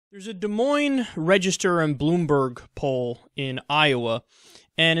There's a Des Moines Register and Bloomberg poll in Iowa,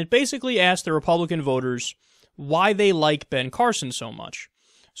 and it basically asked the Republican voters why they like Ben Carson so much.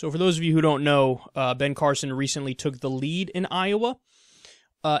 So for those of you who don't know, Ben Carson recently took the lead in Iowa,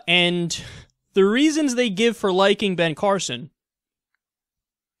 and the reasons they give for liking Ben Carson,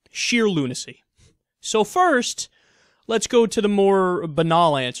 sheer lunacy. So first, let's go to the more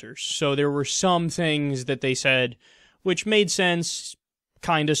banal answers. So there were some things that they said which made sense,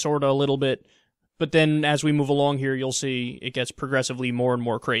 kinda, sorta, a little bit, but then as we move along here, you'll see it gets progressively more and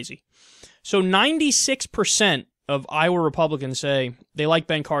more crazy. So 96% of Iowa Republicans say they like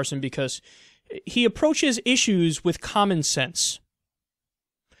Ben Carson because he approaches issues with common sense.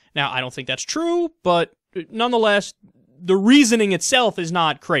 Now, I don't think that's true, but nonetheless, the reasoning itself is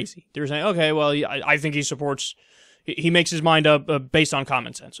not crazy. They're saying, okay, well, I think he makes his mind up based on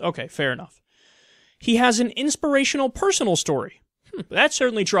common sense. Okay, fair enough. He has an inspirational personal story. That's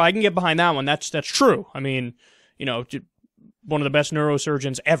certainly true. I can get behind that one. That's true. I mean, you know, one of the best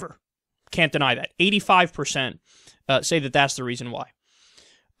neurosurgeons ever. Can't deny that. 85% say that that's the reason why.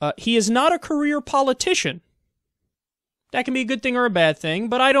 He is not a career politician. That can be a good thing or a bad thing,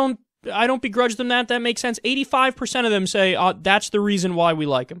 but I don't begrudge them that. That makes sense. 85% of them say that's the reason why we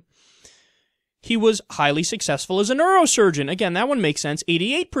like him. He was highly successful as a neurosurgeon. Again, that one makes sense.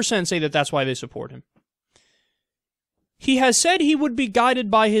 88% say that that's why they support him. He has said he would be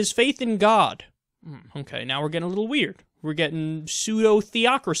guided by his faith in God. Okay, now we're getting a little weird. We're getting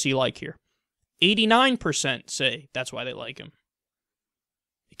pseudo-theocracy-like here. 89% say that's why they like him.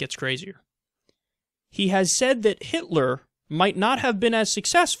 It gets crazier. He has said that Hitler might not have been as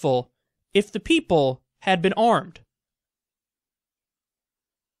successful if the people had been armed.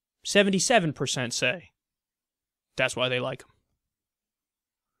 77% say that's why they like him.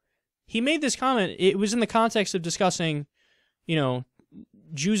 He made this comment, it was in the context of discussing, you know,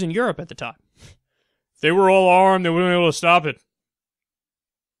 Jews in Europe at the time. If they were all armed, they wouldn't be able to stop it.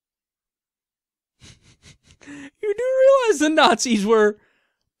 You do realize the Nazis were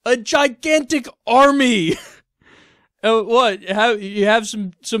a gigantic army. What? You have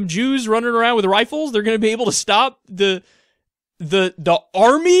some Jews running around with rifles? They're going to be able to stop the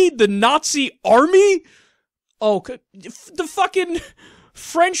army? The Nazi army? Oh, the fucking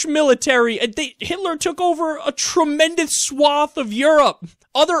French military. Hitler took over a tremendous swath of Europe.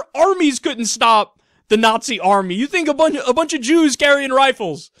 Other armies couldn't stop the Nazi army. You think a bunch of Jews carrying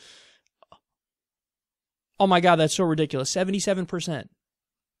rifles? Oh my God, that's so ridiculous. 77%.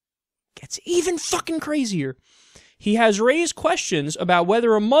 Gets even fucking crazier. He has raised questions about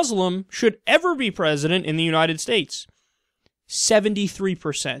whether a Muslim should ever be president in the United States.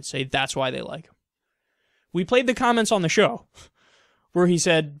 73% say that's why they like him. We played the comments on the show where he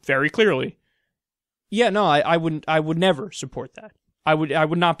said very clearly, yeah, no, I would never support that. I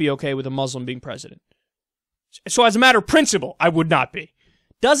would not be okay with a Muslim being president. So as a matter of principle, I would not be.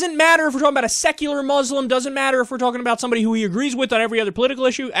 Doesn't matter if we're talking about a secular Muslim, doesn't matter if we're talking about somebody who he agrees with on every other political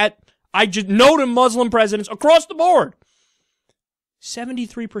issue. I just know to Muslim presidents across the board.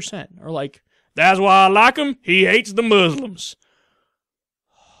 73% are like, that's why I like him. He hates the Muslims.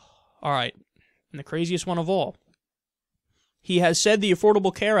 All right. And the craziest one of all. He has said the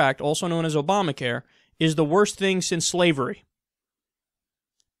Affordable Care Act, also known as Obamacare, is the worst thing since slavery.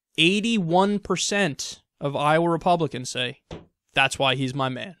 81% of Iowa Republicans say, that's why he's my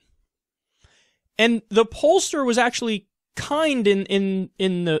man. And the pollster was actually kind in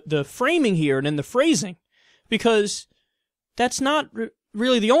the framing here and in the phrasing, because that's not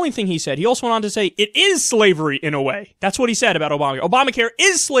really the only thing he said. He also went on to say, it is slavery in a way. That's what he said about Obamacare. Obamacare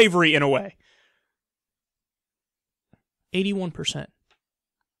is slavery in a way. 81%.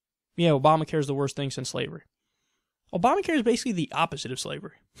 Yeah, Obamacare is the worst thing since slavery. Obamacare is basically the opposite of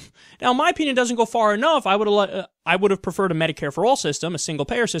slavery. Now, in my opinion, it doesn't go far enough. I would have preferred a Medicare for all system, a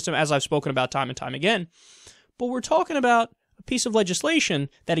single-payer system, as I've spoken about time and time again. But we're talking about a piece of legislation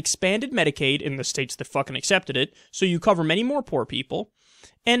that expanded Medicaid in the states that fucking accepted it, so you cover many more poor people.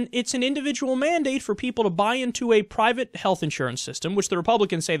 And it's an individual mandate for people to buy into a private health insurance system, which the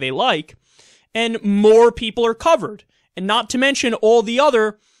Republicans say they like, and more people are covered. And not to mention all the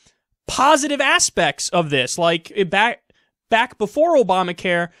other positive aspects of this, like back before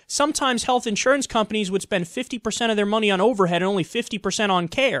Obamacare, sometimes health insurance companies would spend 50% of their money on overhead and only 50% on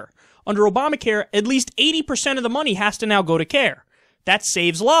care. Under Obamacare, at least 80% of the money has to now go to care. That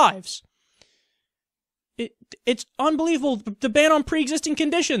saves lives. It's unbelievable. The ban on pre-existing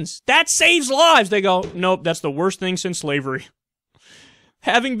conditions, that saves lives. They go, nope, that's the worst thing since slavery.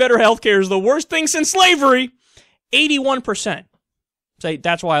 Having better health care is the worst thing since slavery. 81% say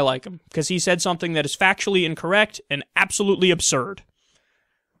that's why I like him, because he said something that is factually incorrect and absolutely absurd.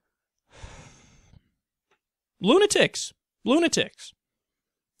 Lunatics. Lunatics.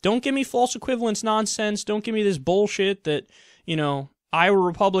 Don't give me false equivalence nonsense. Don't give me this bullshit that, Iowa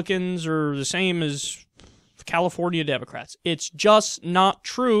Republicans are the same as California Democrats. It's just not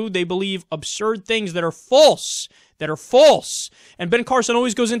true. They believe absurd things that are false. And Ben Carson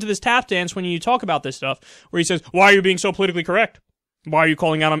always goes into this tap dance when you talk about this stuff, where he says, why are you being so politically correct? Why are you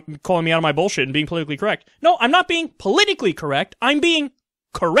calling me out of my bullshit and being politically correct? No, I'm not being politically correct. I'm being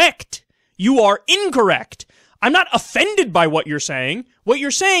correct. You are incorrect. I'm not offended by what you're saying. What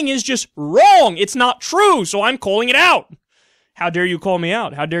you're saying is just wrong. It's not true, so I'm calling it out. How dare you call me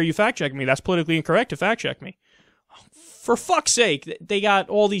out? How dare you fact check me? That's politically incorrect to fact check me. For fuck's sake, they got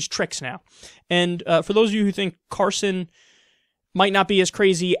all these tricks now. And for those of you who think Carson might not be as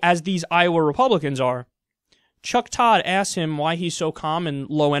crazy as these Iowa Republicans are, Chuck Todd asked him why he's so calm and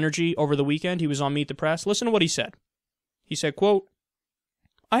low energy over the weekend. He was on Meet the Press. Listen to what he said. He said, quote,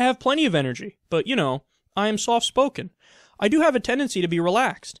 I have plenty of energy, but, I am soft-spoken. I do have a tendency to be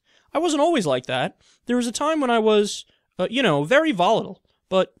relaxed. I wasn't always like that. There was a time when I was, very volatile.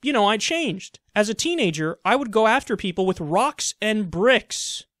 But, I changed. As a teenager, I would go after people with rocks and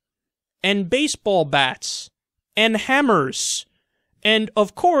bricks and baseball bats and hammers. And,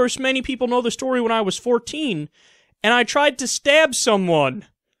 of course, many people know the story when I was 14, and I tried to stab someone.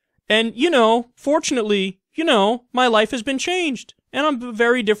 And, fortunately, my life has been changed, and I'm a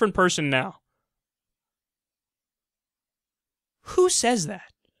very different person now. Who says that?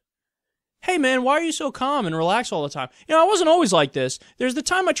 Hey, man, why are you so calm and relaxed all the time? I wasn't always like this. There's the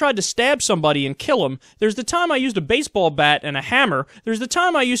time I tried to stab somebody and kill him. There's the time I used a baseball bat and a hammer. There's the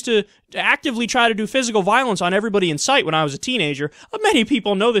time I used to actively try to do physical violence on everybody in sight when I was a teenager. Many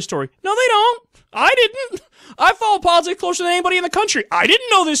people know this story. No, they don't. I didn't. I follow politics closer than anybody in the country. I didn't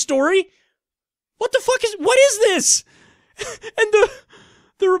know this story. What is this? And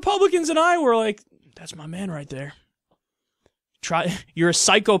the Republicans in Iowa were like, that's my man right there. You're a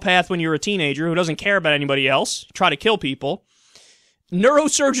psychopath when you're a teenager who doesn't care about anybody else. Try to kill people.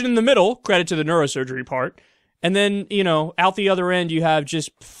 Neurosurgeon in the middle, credit to the neurosurgery part. And then, out the other end, you have just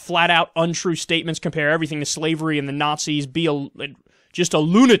flat out untrue statements, compare everything to slavery and the Nazis, just a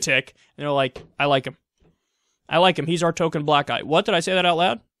lunatic. And they're like, I like him. I like him. He's our token black guy. What? Did I say that out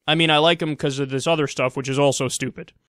loud? I mean, I like him because of this other stuff, which is also stupid.